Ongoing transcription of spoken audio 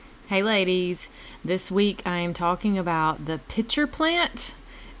Hey ladies, this week I am talking about the pitcher plant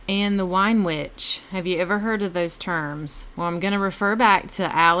and the wine witch. Have you ever heard of those terms? Well, I'm going to refer back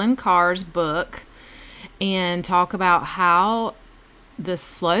to Alan Carr's book and talk about how the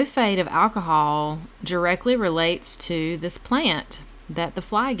slow fade of alcohol directly relates to this plant that the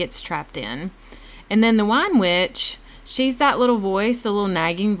fly gets trapped in. And then the wine witch, she's that little voice, the little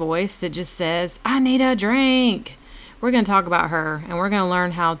nagging voice that just says, I need a drink. We're going to talk about her, and we're going to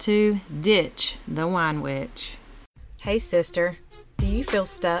learn how to ditch the wine witch. Hey sister, do you feel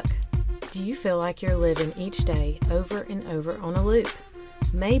stuck? Do you feel like you're living each day over and over on a loop?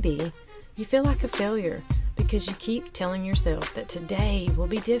 Maybe you feel like a failure because you keep telling yourself that today will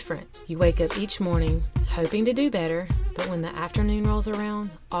be different. You wake up each morning hoping to do better, but when the afternoon rolls around,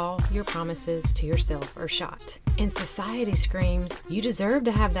 all your promises to yourself are shot. And society screams, you deserve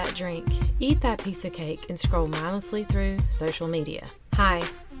to have that drink, eat that piece of cake, and scroll mindlessly through social media. Hi,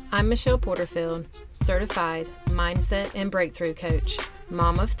 I'm Michelle Porterfield, certified mindset and breakthrough coach,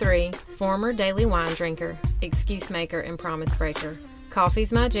 mom of 3, former daily wine drinker, excuse maker, and promise breaker.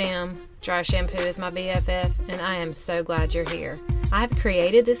 Coffee's my jam, dry shampoo is my BFF, and I am so glad you're here. I have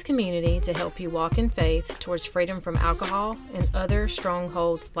created this community to help you walk in faith towards freedom from alcohol and other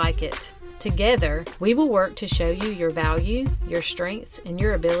strongholds like it. Together, we will work to show you your value, your strength, and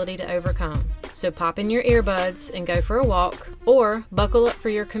your ability to overcome. So pop in your earbuds and go for a walk, or buckle up for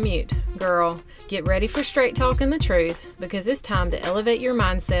your commute. Girl, get ready for straight talk and the truth, because it's time to elevate your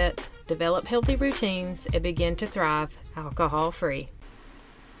mindset, develop healthy routines, and begin to thrive alcohol-free.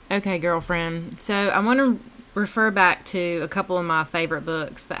 Okay, girlfriend. So I want to refer back to a couple of my favorite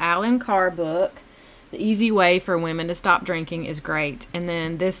books. The Alan Carr book, The Easy Way for Women to Stop Drinking, is great. And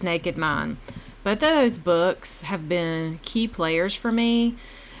then This Naked Mind. Both of those books have been key players for me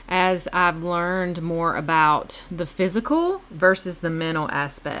as I've learned more about the physical versus the mental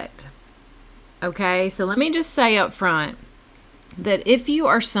aspect. Okay, so let me just say up front that if you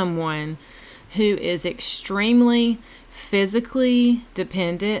are someone who is extremely physically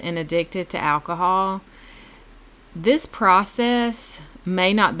dependent and addicted to alcohol, this process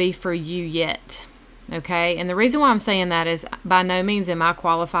may not be for you yet. Okay, and the reason why I'm saying that is by no means am I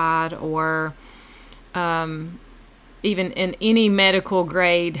qualified or even in any medical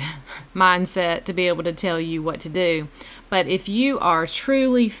grade mindset to be able to tell you what to do. But if you are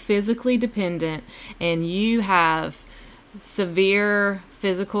truly physically dependent and you have severe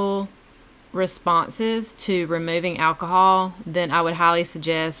physical responses to removing alcohol, then I would highly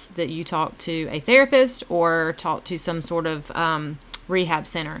suggest that you talk to a therapist or talk to some sort of rehab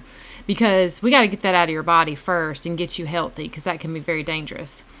center, because we got to get that out of your body first and get you healthy, because that can be very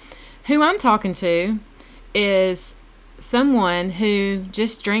dangerous. Who I'm talking to is someone who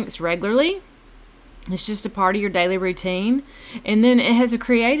just drinks regularly. It's just a part of your daily routine. And then it has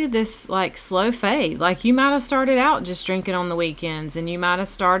created this like slow fade. Like you might have started out just drinking on the weekends, and you might have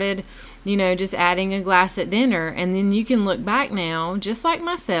started, just adding a glass at dinner. And then you can look back now, just like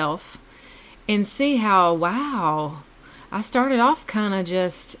myself, and see how, wow, I started off kind of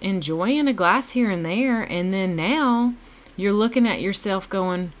just enjoying a glass here and there. And then now you're looking at yourself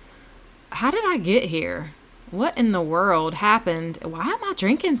going, how did I get here? What in the world happened? Why am I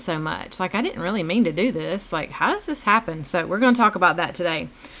drinking so much? Like, I didn't really mean to do this. Like, how does this happen? So we're going to talk about that today.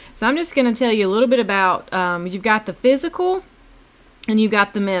 So I'm just going to tell you a little bit about, you've got the physical and you've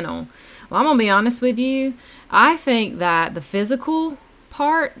got the mental. Well, I'm going to be honest with you. I think that the physical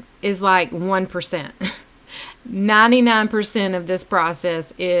part is like 1%. 99% of this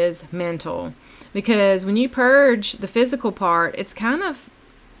process is mental. Because when you purge the physical part, it's kind of,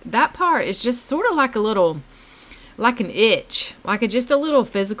 that part is just sort of like like an itch, just a little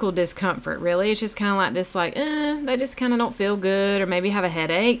physical discomfort, really. It's just kind of like this, they just kind of don't feel good, or maybe have a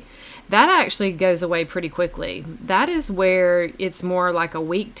headache. That actually goes away pretty quickly. That is where it's more like a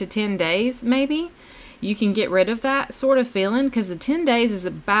week to 10 days, maybe. You can get rid of that sort of feeling, because the 10 days is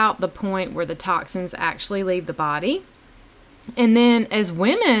about the point where the toxins actually leave the body. And then as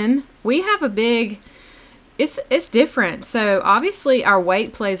women, we have a big... It's different. So obviously our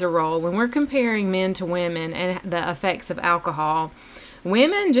weight plays a role when we're comparing men to women and the effects of alcohol.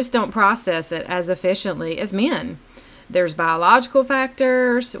 Women just don't process it as efficiently as men. There's biological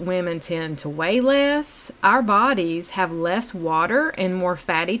factors. Women tend to weigh less. Our bodies have less water and more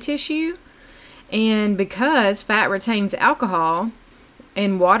fatty tissue. And because fat retains alcohol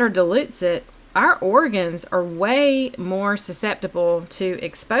and water dilutes it, our organs are way more susceptible to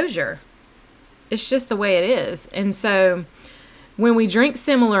exposure. It's just the way it is. And so when we drink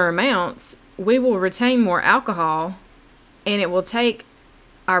similar amounts, we will retain more alcohol, and it will take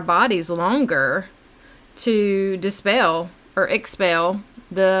our bodies longer to dispel or expel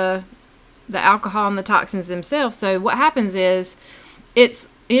the alcohol and the toxins themselves. So what happens is it's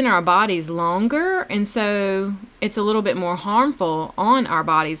in our bodies longer, and so it's a little bit more harmful on our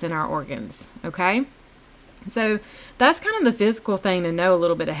bodies and our organs, okay? So that's kind of the physical thing to know a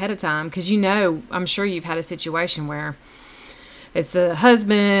little bit ahead of time, because I'm sure you've had a situation where it's a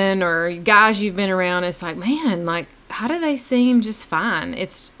husband or guys you've been around. It's like, man, like, how do they seem just fine?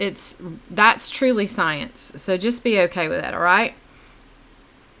 That's truly science. So just be okay with that, all right?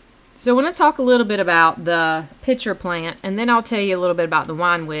 So I want to talk a little bit about the pitcher plant, and then I'll tell you a little bit about the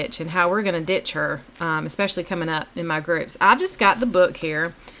wine witch and how we're going to ditch her, especially coming up in my groups. I've just got the book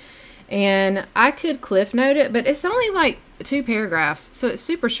here, and I could cliff note it, but it's only like 2 paragraphs, so it's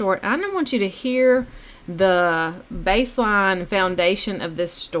super short. I don't want you to hear the baseline foundation of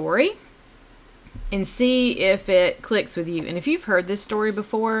this story and see if it clicks with you. And if you've heard this story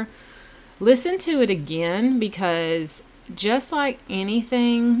before, listen to it again, because just like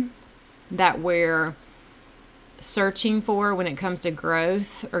anything that we're searching for when it comes to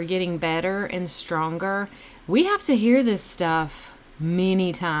growth or getting better and stronger, we have to hear this stuff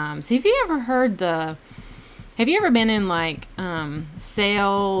many times. Have you ever been in like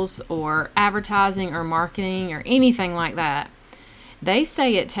sales or advertising or marketing or anything like that? They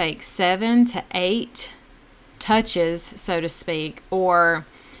say it takes 7 to 8 touches, so to speak, or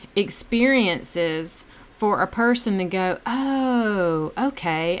experiences for a person to go, oh,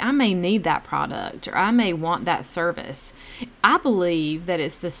 okay, I may need that product, or I may want that service. I believe that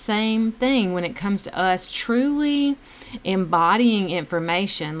it's the same thing when it comes to us truly embodying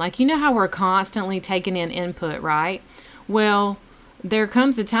information. Like, you know how we're constantly taking in input, right? Well, there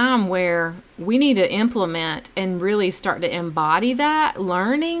comes a time where we need to implement and really start to embody that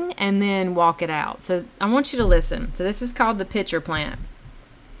learning and then walk it out. So I want you to listen. So this is called the pitcher plant.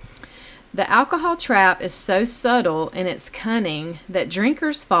 The alcohol trap is so subtle in its cunning that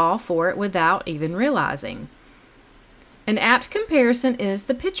drinkers fall for it without even realizing. An apt comparison is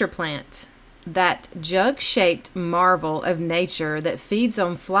the pitcher plant, that jug-shaped marvel of nature that feeds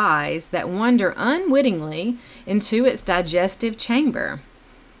on flies that wander unwittingly into its digestive chamber.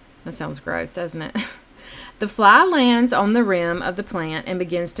 That sounds gross, doesn't it? The fly lands on the rim of the plant and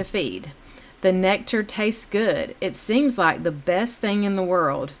begins to feed. The nectar tastes good. It seems like the best thing in the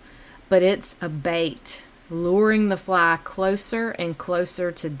world. But it's a bait, luring the fly closer and closer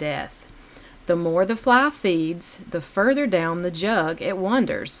to death. The more the fly feeds, the further down the jug it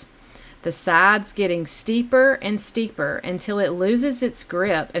wanders, the sides getting steeper and steeper until it loses its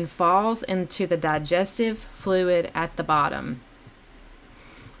grip and falls into the digestive fluid at the bottom.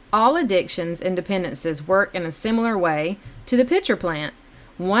 All addictions and dependencies work in a similar way to the pitcher plant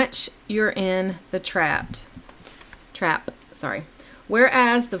once you're in the trap.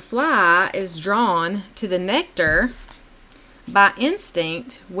 Whereas the fly is drawn to the nectar by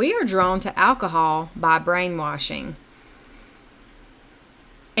instinct, we are drawn to alcohol by brainwashing.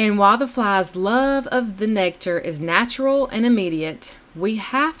 And while the fly's love of the nectar is natural and immediate, we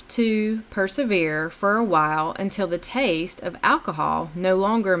have to persevere for a while until the taste of alcohol no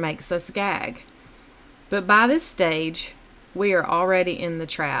longer makes us gag. But by this stage, we are already in the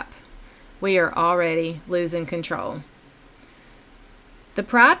trap. We are already losing control. The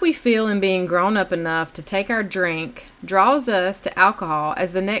pride we feel in being grown up enough to take our drink draws us to alcohol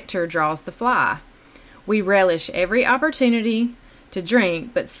as the nectar draws the fly. We relish every opportunity to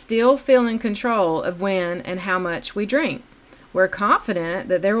drink, but still feel in control of when and how much we drink. We're confident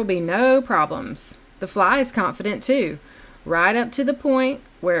that there will be no problems. The fly is confident too, right up to the point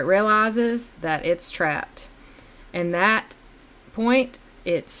where it realizes that it's trapped. And that point,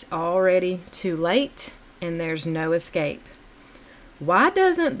 it's already too late and there's no escape. Why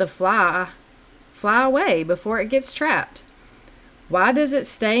doesn't the fly away before it gets trapped? Why does it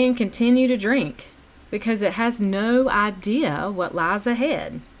stay and continue to drink? Because it has no idea what lies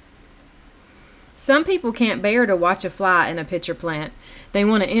ahead. Some people can't bear to watch a fly in a pitcher plant. They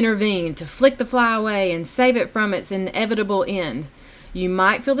want to intervene, to flick the fly away and save it from its inevitable end. You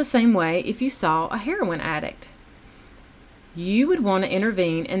might feel the same way if you saw a heroin addict. You would want to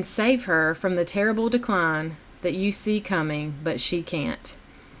intervene and save her from the terrible decline that you see coming, but she can't.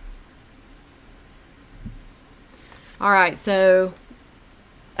 All right, so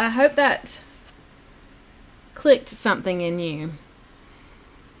I hope that clicked something in you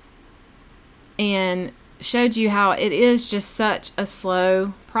and showed you how it is just such a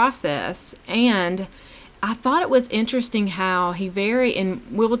slow process. And I thought it was interesting how and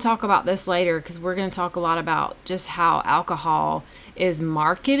we will talk about this later because we're going to talk a lot about just how alcohol is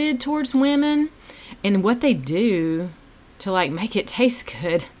marketed towards women and what they do to like make it taste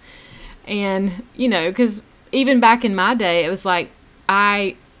good. And, because even back in my day, it was like,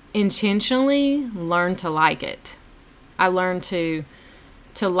 I intentionally learned to like it. I learned to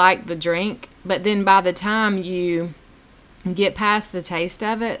like the drink, but then by the time you get past the taste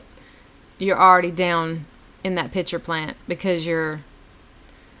of it, you're already down in that pitcher plant because you're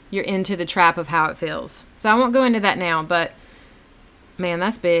into the trap of how it feels. So I won't go into that now, but man,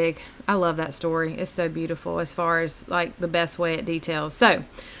 that's big. I love that story. It's so beautiful as far as like the best way it details. So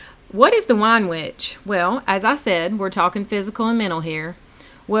what is the wine witch? Well, as I said, we're talking physical and mental here.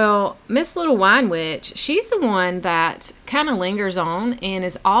 Well, Miss Little Wine Witch, she's the one that kind of lingers on and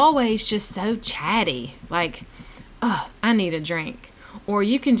is always just so chatty. Like, oh, I need a drink. Or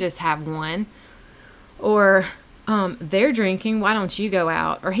you can just have one. Or they're drinking, why don't you go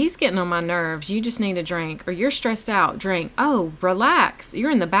out? Or he's getting on my nerves, you just need a drink. Or you're stressed out, drink. Oh, relax,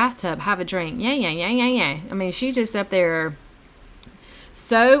 you're in the bathtub, have a drink. Yeah. I mean, she's just up there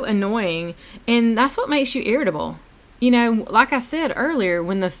so annoying, and that's what makes you irritable. You know, like I said earlier,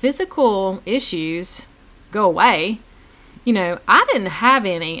 when the physical issues go away, you know, I didn't have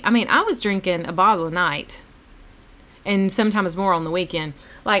any. I mean, I was drinking a bottle a night and sometimes more on the weekend.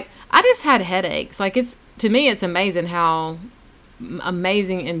 Like, I just had headaches. Like, to me, it's amazing how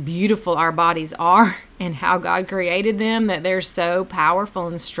amazing and beautiful our bodies are and how God created them, that they're so powerful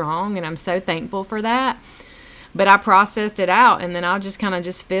and strong. And I'm so thankful for that. But I processed it out, and then I'll just kind of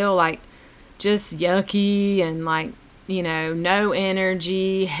just feel like just yucky and like, you know, no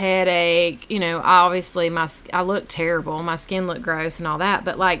energy, headache. You know, obviously I looked terrible. My skin looked gross and all that.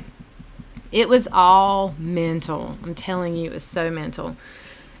 But like, it was all mental. I'm telling you, it was so mental.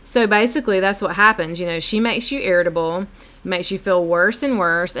 So basically, that's what happens. You know, she makes you irritable, makes you feel worse and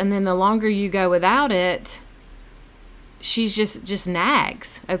worse. And then the longer you go without it, she's just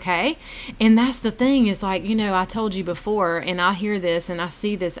nags, okay? And that's the thing is, like, you know, I told you before, and I hear this and I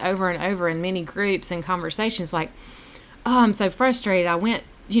see this over and over in many groups and conversations, like, oh, I'm so frustrated. I went,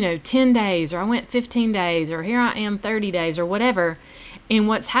 10 days, or I went 15 days, or here I am 30 days, or whatever. And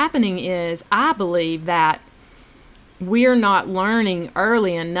what's happening is, I believe that we're not learning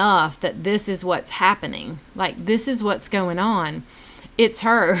early enough that this is what's happening. Like, this is what's going on. It's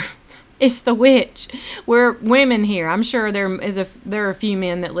her. It's the witch. We're women here. I'm sure there are a few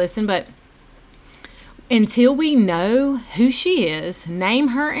men that listen, but until we know who she is, name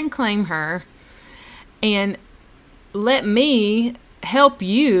her and claim her, and let me help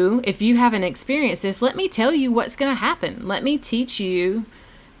you. If you haven't experienced this, let me tell you what's going to happen. Let me teach you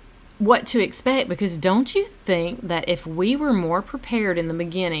what to expect, because don't you think that if we were more prepared in the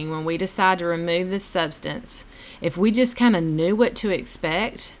beginning when we decide to remove this substance, if we just kind of knew what to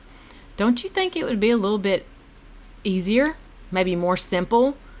expect, don't you think it would be a little bit easier, maybe more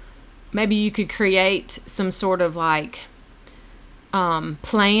simple? Maybe you could create some sort of like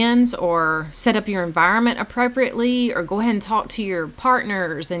plans, or set up your environment appropriately, or go ahead and talk to your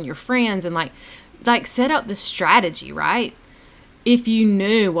partners and your friends and like set up the strategy, right? If you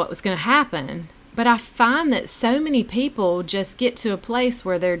knew what was going to happen. But I find that so many people just get to a place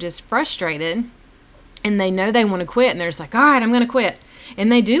where they're just frustrated and they know they want to quit, and they're just like, all right, I'm going to quit. And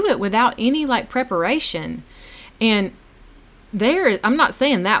they do it without any like preparation. And I'm not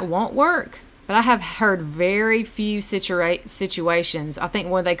saying that won't work, but I have heard very few situations. I think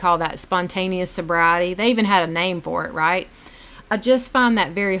what they call that spontaneous sobriety. They even had a name for it, right? I just find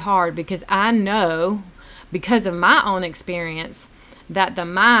that very hard, because I know, because of my own experience, that the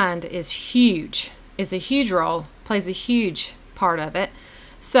mind is huge. It's a huge role, plays a huge part of it.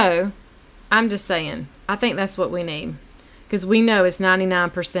 So I'm just saying, I think that's what we need, because we know it's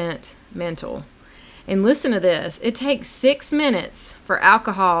 99% mental. And listen to this. It takes 6 minutes for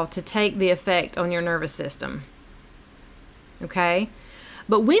alcohol to take the effect on your nervous system. Okay?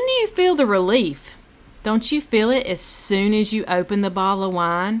 But when do you feel the relief? Don't you feel it as soon as you open the bottle of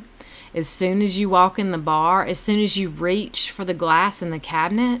wine? As soon as you walk in the bar? As soon as you reach for the glass in the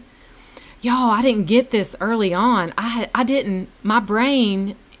cabinet? Y'all, I didn't get this early on. I didn't. My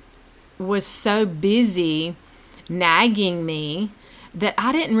brain was so busy nagging me that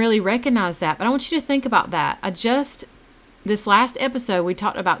I didn't really recognize that. But I want you to think about that. This last episode, we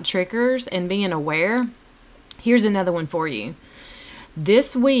talked about triggers and being aware. Here's another one for you.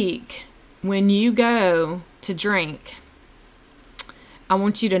 This week, when you go to drink, I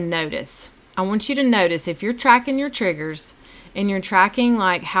want you to notice. I want you to notice if you're tracking your triggers and you're tracking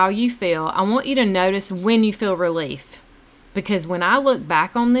like how you feel, I want you to notice when you feel relief. Because when I look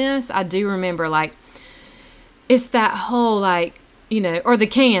back on this, I do remember like, it's that whole like, or the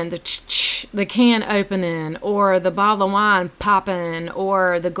can opening, or the bottle of wine popping,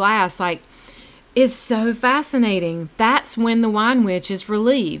 or the glass, like, it's so fascinating. That's when the wine witch is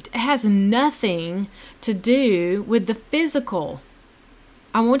relieved. It has nothing to do with the physical.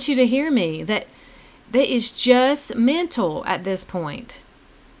 I want you to hear me, that is just mental at this point.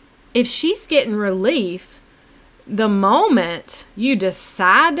 If she's getting relief the moment you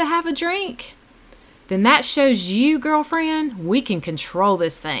decide to have a drink, then that shows you, girlfriend, we can control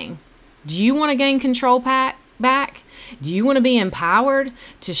this thing. Do you want to gain control back? Do you want to be empowered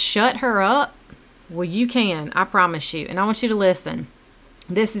to shut her up? Well, you can, I promise you. And I want you to listen.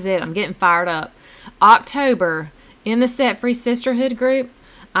 This is it. I'm getting fired up. October, in the Set Free Sisterhood group,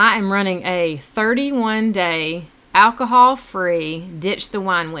 I am running a 31-day alcohol-free Ditch the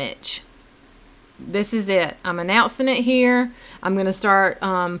Wine Witch. This is it. I'm announcing it here. I'm going to start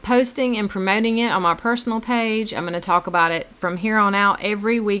posting and promoting it on my personal page. I'm going to talk about it from here on out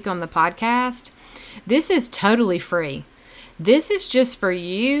every week on the podcast. This is totally free. This is just for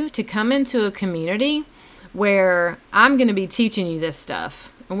you to come into a community where I'm going to be teaching you this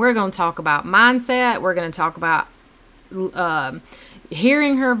stuff. And we're going to talk about mindset. We're going to talk about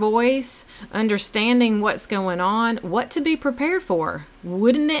hearing her voice, understanding what's going on, what to be prepared for.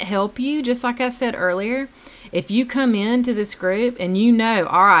 Wouldn't it help you, just like I said earlier, if you come into this group and you know,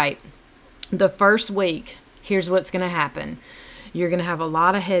 all right, the first week, here's what's going to happen. You're going to have a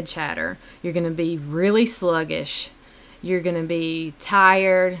lot of head chatter. You're going to be really sluggish. You're going to be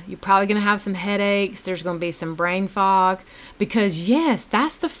tired. You're probably going to have some headaches. There's going to be some brain fog because, yes,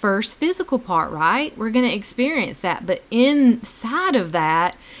 that's the first physical part, right? We're going to experience that. But inside of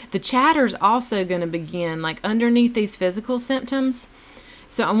that, the chatter is also going to begin, like underneath these physical symptoms.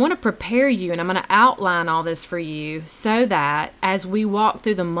 So I want to prepare you, and I'm going to outline all this for you so that as we walk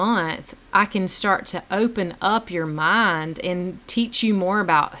through the month, I can start to open up your mind and teach you more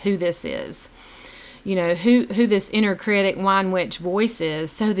about who this is. You know, who this inner critic wine witch voice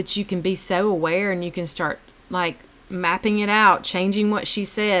is, so that you can be so aware and you can start like mapping it out, changing what she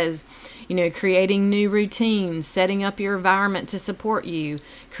says, you know, creating new routines, setting up your environment to support you,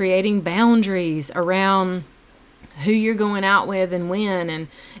 creating boundaries around who you're going out with and when,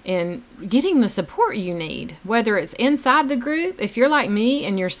 and getting the support you need, whether it's inside the group. If you're like me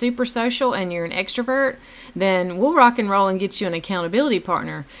and you're super social and you're an extrovert, then we'll rock and roll and get you an accountability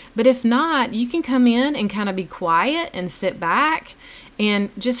partner. But if not, you can come in and kind of be quiet and sit back and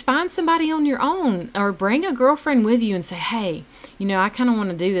just find somebody on your own, or bring a girlfriend with you and say, hey, you know, I kind of want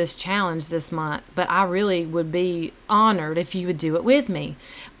to do this challenge this month, but I really would be honored if you would do it with me.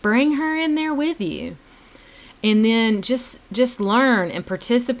 Bring her in there with you. And then just learn and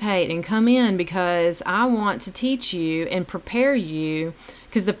participate and come in, because I want to teach you and prepare you,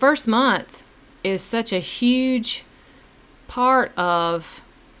 because the first month is such a huge part of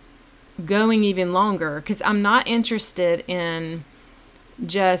going even longer, because I'm not interested in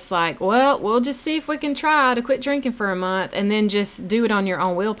just like, well, we'll just see if we can try to quit drinking for a month and then just do it on your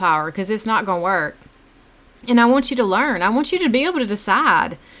own willpower, because it's not going to work. And I want you to learn. I want you to be able to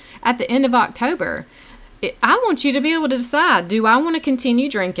decide at the end of October. I want you to be able to decide, do I want to continue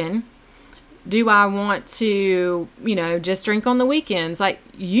drinking? Do I want to, you know, just drink on the weekends? Like,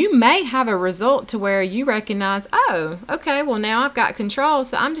 you may have a result to where you recognize, oh, okay, well, now I've got control,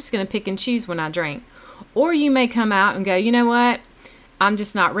 so I'm just going to pick and choose when I drink. Or you may come out and go, you know what? I'm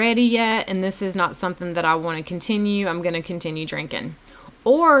just not ready yet, and this is not something that I want to continue. I'm going to continue drinking.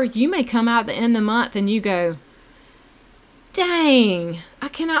 Or you may come out at the end of the month and you go, dang, I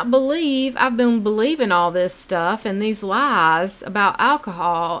cannot believe I've been believing all this stuff and these lies about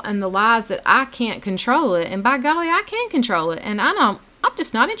alcohol and the lies that I can't control it. And by golly, I can control it. And I'm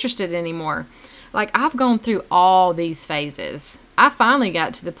just not interested anymore. Like, I've gone through all these phases. I finally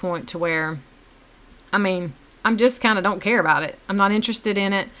got to the point to where, I'm just kind of don't care about it. I'm not interested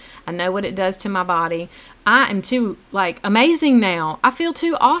in it. I know what it does to my body. I am too, amazing now. I feel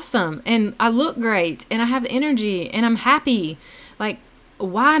too awesome, and I look great, and I have energy, and I'm happy. Like,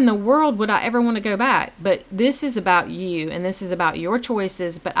 why in the world would I ever want to go back? But this is about you, and this is about your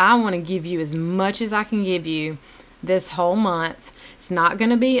choices, but I want to give you as much as I can give you this whole month. It's not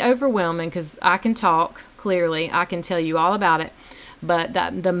going to be overwhelming, because I can talk clearly. I can tell you all about it. But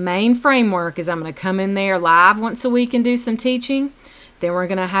the main framework is I'm going to come in there live once a week and do some teaching. Then we're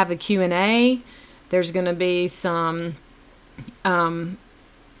going to have a Q&A. There's going to be some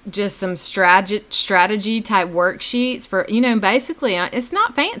just some strategy type worksheets for, basically it's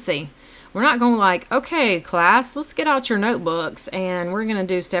not fancy. We're not going like, okay, class, let's get out your notebooks and we're going to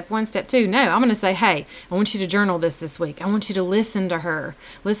do step 1, step 2. No, I'm going to say, hey, I want you to journal this week. I want you to listen to her.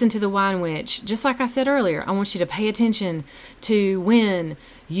 Listen to the wine witch. Just like I said earlier, I want you to pay attention to when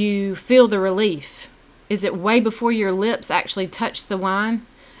you feel the relief. Is it way before your lips actually touch the wine?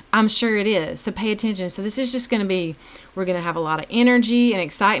 I'm sure it is. So pay attention. So this is just going to be, we're going to have a lot of energy and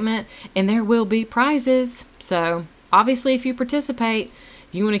excitement, and there will be prizes. So obviously if you participate,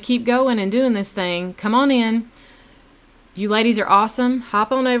 you want to keep going and doing this thing, come on in. You ladies are awesome.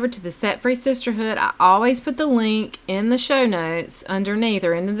 Hop on over to the Set Free Sisterhood. I always put the link in the show notes underneath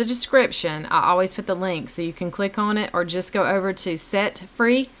or in the description. I always put the link so you can click on it or just go over to Set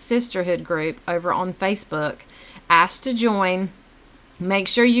Free Sisterhood group over on Facebook. Ask to join. Make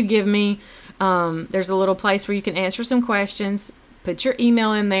sure you give me, there's a little place where you can answer some questions. Put your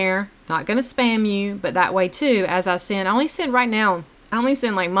email in there. Not going to spam you, but that way too, as I only send like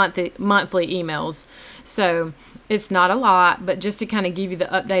monthly emails. So it's not a lot, but just to kind of give you the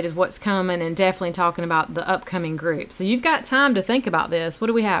update of what's coming and definitely talking about the upcoming group. So you've got time to think about this. What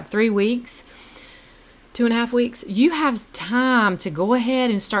do we have? 3 weeks? 2.5 weeks? You have time to go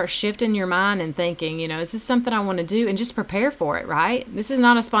ahead and start shifting your mind and thinking, is this something I want to do? And just prepare for it, right? This is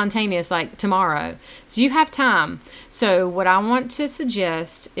not a spontaneous like tomorrow. So you have time. So what I want to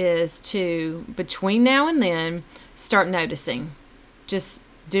suggest is to, between now and then, start noticing. Just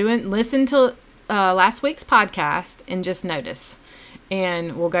listen to last week's podcast and just notice,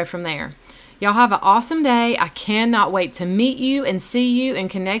 and we'll go from there. Y'all have an awesome day. I cannot wait to meet you and see you and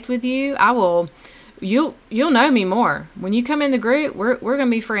connect with you. You'll know me more when you come in the group. We're gonna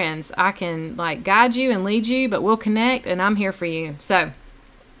be friends. I can guide you and lead you, but we'll connect, and I'm here for you. So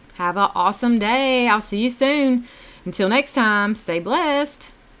have an awesome day. I'll see you soon. Until next time, stay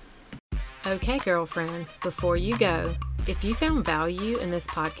blessed. Okay, girlfriend, before you go, if you found value in this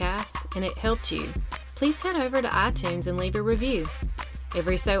podcast and it helped you, please head over to iTunes and leave a review.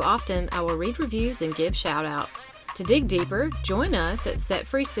 Every so often, I will read reviews and give shout outs. To dig deeper, join us at Set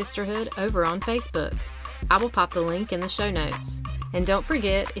Free Sisterhood over on Facebook. I will pop the link in the show notes. And don't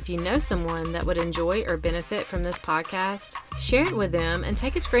forget, if you know someone that would enjoy or benefit from this podcast, share it with them and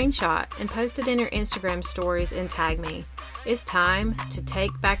take a screenshot and post it in your Instagram stories and tag me. It's time to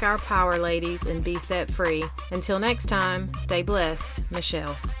take back our power, ladies, and be set free. Until next time, stay blessed.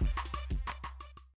 Michelle.